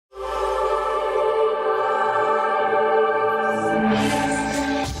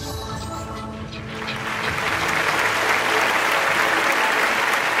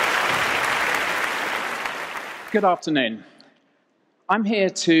Good afternoon. I'm here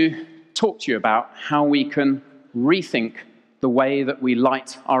to talk to you about how we can rethink the way that we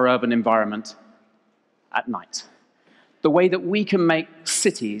light our urban environment at night. The way that we can make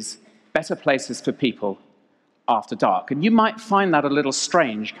cities better places for people after dark. And you might find that a little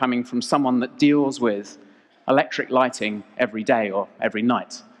strange coming from someone that deals with electric lighting every day or every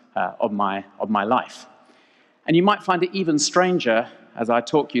night of my life. And you might find it even stranger, as I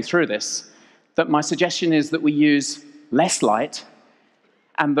talk you through this, that my suggestion is that we use less light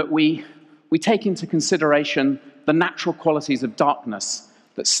and that we take into consideration the natural qualities of darkness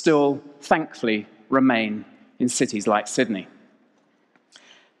that still, thankfully, remain in cities like Sydney.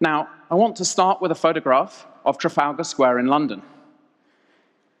 Now, I want to start with a photograph of Trafalgar Square in London.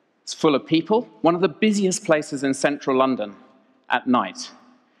 It's full of people, one of the busiest places in central London at night.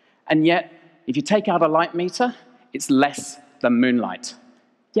 And yet, if you take out a light meter, it's less than moonlight.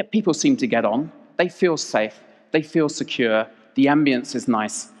 Yet people seem to get on. They feel safe. They feel secure. The ambience is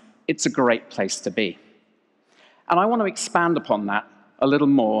nice. It's a great place to be. And I want to expand upon that a little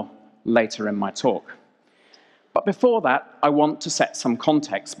more later in my talk. But before that, I want to set some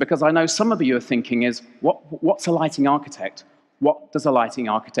context, because I know some of you are thinking what's a lighting architect? What does a lighting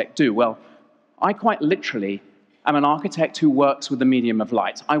architect do? Well, I quite literally am an architect who works with the medium of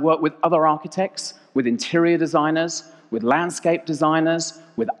light. I work with other architects, with interior designers, with landscape designers,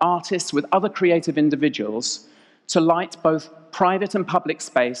 with artists, with other creative individuals, to light both private and public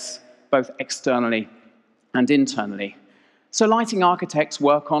space, both externally and internally. So lighting architects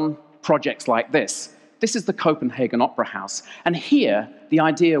work on projects like this. This is the Copenhagen Opera House. And here, the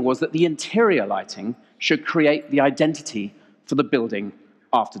idea was that the interior lighting should create the identity for the building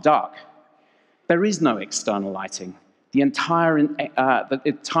after dark. There is no external lighting. The entire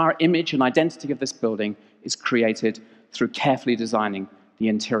image and identity of this building is created through carefully designing the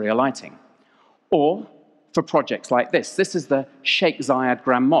interior lighting. Or for projects like this. This is the Sheikh Zayed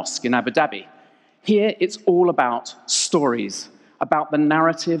Grand Mosque in Abu Dhabi. Here, it's all about stories, about the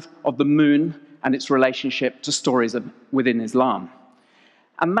narrative of the moon and its relationship to stories within Islam.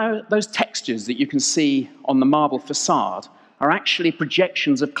 And those textures that you can see on the marble facade are actually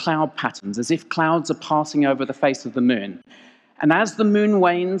projections of cloud patterns, as if clouds are passing over the face of the moon. And as the moon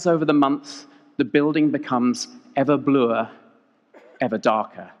wanes over the month, the building becomes ever bluer, ever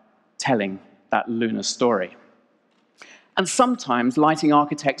darker, telling that lunar story. And sometimes lighting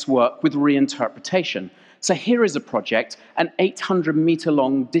architects work with reinterpretation. So here is a project, an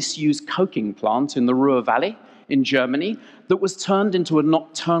 800-meter-long disused coking plant in the Ruhr Valley in Germany that was turned into a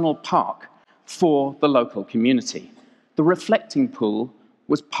nocturnal park for the local community. The reflecting pool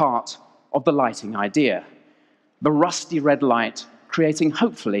was part of the lighting idea. The rusty red light creating,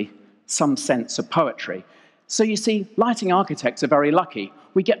 hopefully, some sense of poetry. So you see, lighting architects are very lucky.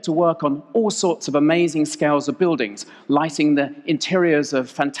 We get to work on all sorts of amazing scales of buildings, lighting the interiors of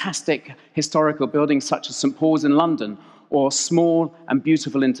fantastic historical buildings such as St. Paul's in London, or small and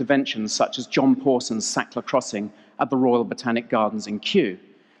beautiful interventions such as John Pawson's Sackler Crossing at the Royal Botanic Gardens in Kew.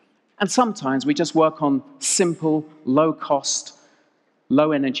 And sometimes we just work on simple, low-cost,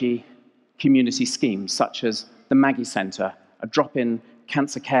 low-energy community schemes, such as the Maggie Centre, a drop-in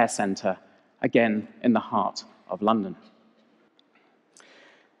cancer care centre, again in the heart of London.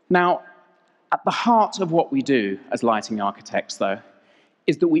 Now, at the heart of what we do as lighting architects, though,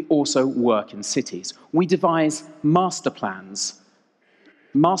 is that we also work in cities. We devise master plans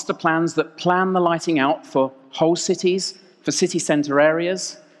that plan the lighting out for whole cities, for city centre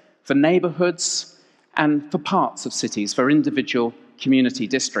areas, for neighbourhoods, and for parts of cities, for individual community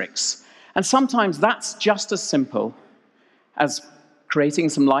districts. And sometimes that's just as simple as creating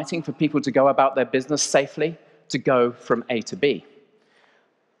some lighting for people to go about their business safely, to go from A to B.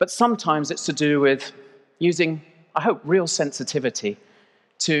 But sometimes it's to do with using, I hope, real sensitivity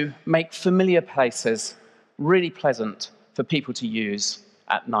to make familiar places really pleasant for people to use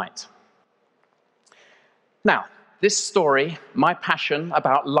at night. Now, this story, my passion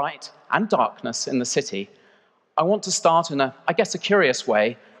about light and darkness in the city, I want to start in a curious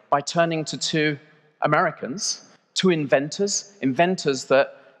way by turning to two Americans, two inventors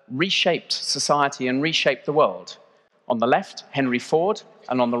that reshaped society and reshaped the world. On the left, Henry Ford,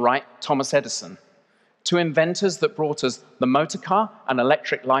 and on the right, Thomas Edison. Two inventors that brought us the motor car and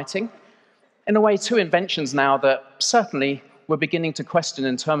electric lighting. In a way, two inventions now that certainly we're beginning to question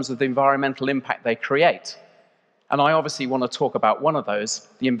in terms of the environmental impact they create. And I obviously want to talk about one of those,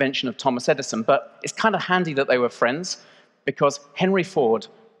 the invention of Thomas Edison, but it's kind of handy that they were friends, because Henry Ford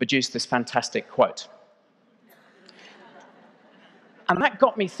produced this fantastic quote. And that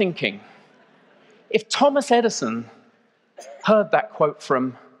got me thinking, if Thomas Edison heard that quote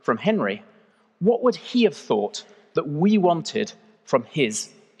from Henry, What would he have thought that we wanted from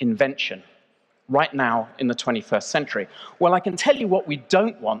his invention right now in the 21st century? Well, I can tell you what we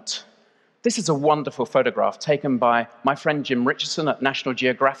don't want. This is a wonderful photograph taken by my friend Jim Richardson at National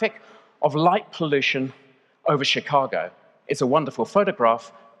Geographic of light pollution over Chicago. It's a wonderful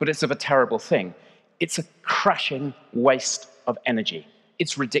photograph, but it's of a terrible thing. It's a crashing waste of energy.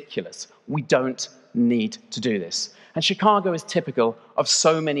 It's ridiculous. We don't need to do this. And Chicago is typical of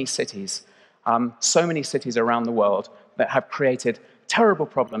so many cities around the world that have created terrible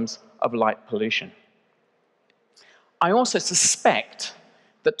problems of light pollution. I also suspect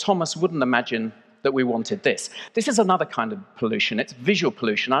that Thomas wouldn't imagine that we wanted this. This is another kind of pollution. It's visual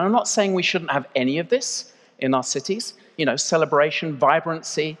pollution. And I'm not saying we shouldn't have any of this in our cities. You know, celebration,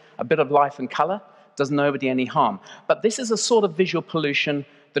 vibrancy, a bit of life and color does nobody any harm. But this is a sort of visual pollution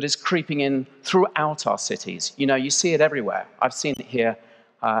that is creeping in throughout our cities. You know, you see it everywhere. I've seen it here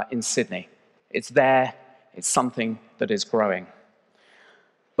in Sydney. It's there. It's something that is growing.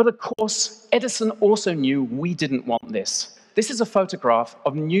 But of course, Edison also knew we didn't want this. This is a photograph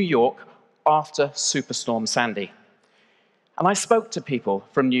of New York after Superstorm Sandy. And I spoke to people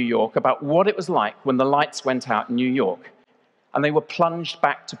from New York about what it was like when the lights went out in New York, and they were plunged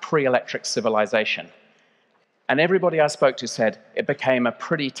back to pre-electric civilization. And everybody I spoke to said it became a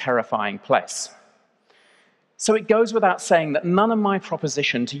pretty terrifying place. So it goes without saying that none of my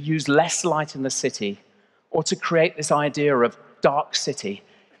proposition to use less light in the city or to create this idea of dark city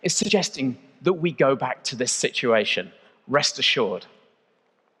is suggesting that we go back to this situation. Rest assured.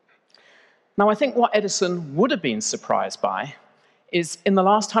 Now, I think what Edison would have been surprised by is, in the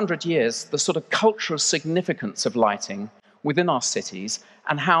last 100 years, the sort of cultural significance of lighting within our cities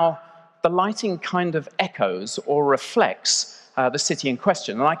and how the lighting kind of echoes or reflects the city in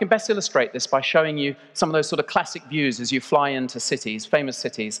question. And I can best illustrate this by showing you some of those sort of classic views as you fly into cities, famous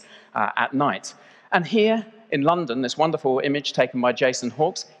cities, at night. And here in London, this wonderful image taken by Jason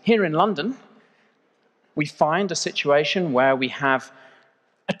Hawkes, here in London, we find a situation where we have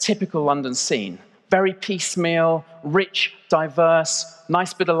a typical London scene. Very piecemeal, rich, diverse,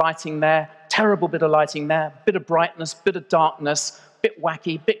 nice bit of lighting there, terrible bit of lighting there, bit of brightness, bit of darkness, bit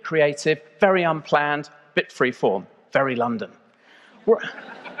wacky, bit creative, very unplanned, bit freeform. Very London.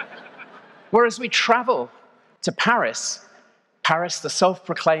 Whereas we travel to Paris, the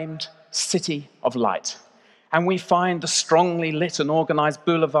self-proclaimed city of light, and we find the strongly lit and organized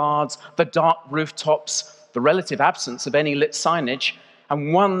boulevards, the dark rooftops, the relative absence of any lit signage,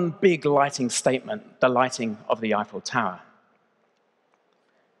 and one big lighting statement, the lighting of the Eiffel Tower.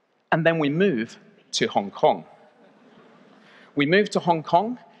 And then we move to Hong Kong. We move to Hong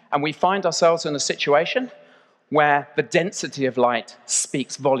Kong, and we find ourselves in a situation where the density of light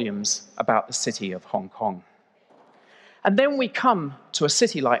speaks volumes about the city of Hong Kong. And then we come to a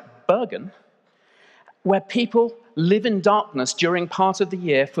city like Bergen, where people live in darkness during part of the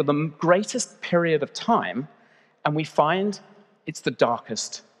year for the greatest period of time, and we find it's the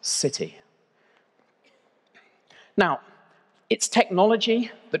darkest city. Now, it's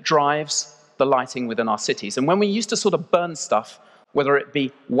technology that drives the lighting within our cities. And when we used to sort of burn stuff, whether it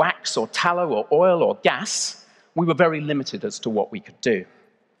be wax or tallow or oil or gas, we were very limited as to what we could do.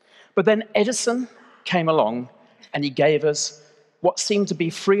 But then Edison came along and he gave us what seemed to be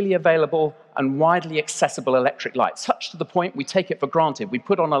freely available and widely accessible electric light, such to the point we take it for granted. We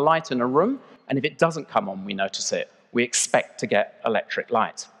put on a light in a room, and if it doesn't come on, we notice it. We expect to get electric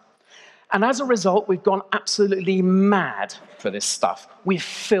light. And as a result, we've gone absolutely mad for this stuff. We've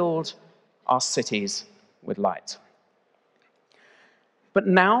filled our cities with light. But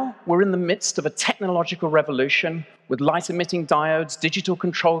now we're in the midst of a technological revolution with light-emitting diodes, digital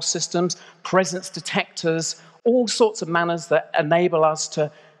control systems, presence detectors, all sorts of manners that enable us to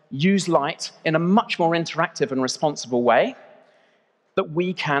use light in a much more interactive and responsible way, that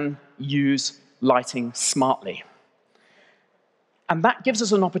we can use lighting smartly. And that gives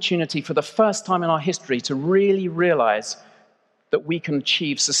us an opportunity for the first time in our history to really realize that we can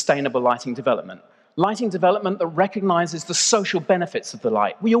achieve sustainable lighting development. Lighting development that recognizes the social benefits of the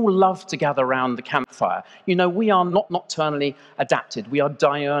light. We all love to gather around the campfire. You know, we are not nocturnally adapted. We are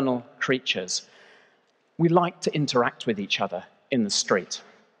diurnal creatures. We like to interact with each other in the street.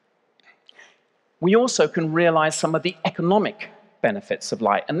 We also can realize some of the economic benefits of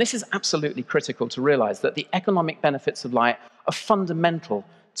light. And this is absolutely critical to realize, that the economic benefits of light are fundamental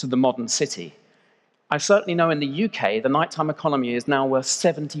to the modern city. I certainly know in the UK, the nighttime economy is now worth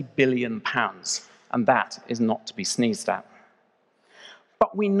 £70 billion, and that is not to be sneezed at.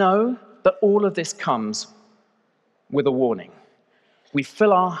 But we know that all of this comes with a warning. We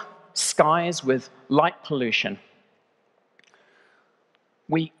fill our skies with light pollution.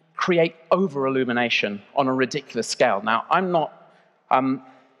 We create over-illumination on a ridiculous scale. Now, I'm not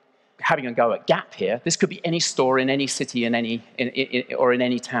having a go at Gap here. This could be any store in any city or in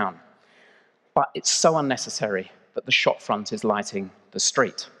any town. But it's so unnecessary that the shop front is lighting the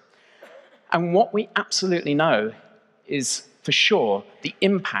street. And what we absolutely know is, for sure, the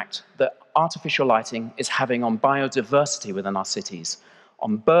impact that artificial lighting is having on biodiversity within our cities,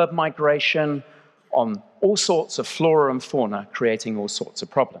 on bird migration, on all sorts of flora and fauna, creating all sorts of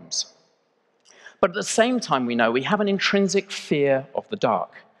problems. But at the same time, we know we have an intrinsic fear of the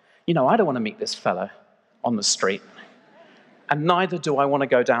dark. You know, I don't want to meet this fella on the street, and neither do I want to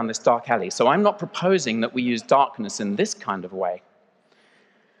go down this dark alley. So I'm not proposing that we use darkness in this kind of way.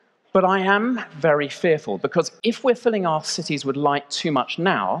 But I am very fearful, because if we're filling our cities with light too much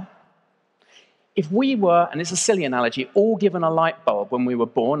now, if we were, and it's a silly analogy, all given a light bulb when we were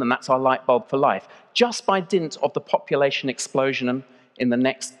born, and that's our light bulb for life, just by dint of the population explosion in the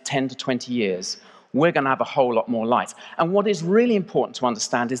next 10 to 20 years, we're going to have a whole lot more light. And what is really important to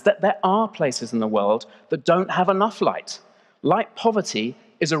understand is that there are places in the world that don't have enough light. Light poverty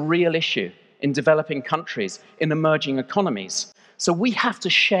is a real issue in developing countries, in emerging economies. So we have to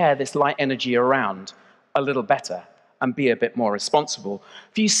share this light energy around a little better and be a bit more responsible.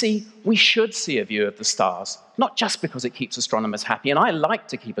 For you see, we should see a view of the stars, not just because it keeps astronomers happy, and I like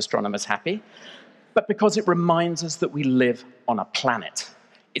to keep astronomers happy, but because it reminds us that we live on a planet.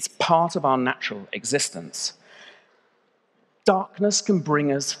 It's part of our natural existence. Darkness can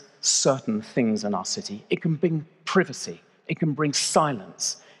bring us certain things in our city. It can bring privacy. It can bring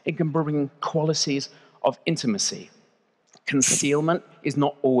silence. It can bring qualities of intimacy. Concealment is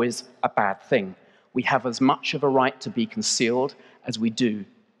not always a bad thing. We have as much of a right to be concealed as we do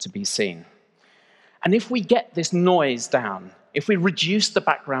to be seen. And if we get this noise down, if we reduce the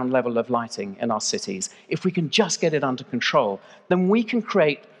background level of lighting in our cities, if we can just get it under control, then we can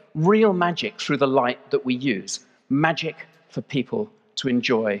create real magic through the light that we use. Magic for people to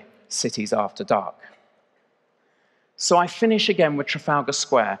enjoy cities after dark. So I finish again with Trafalgar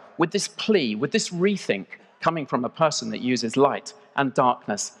Square, with this plea, with this rethink coming from a person that uses light and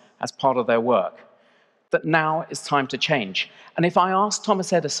darkness as part of their work, that now is time to change. And if I asked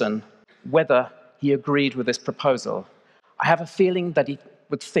Thomas Edison whether he agreed with this proposal, I have a feeling that he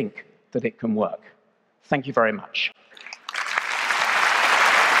would think that it can work. Thank you very much.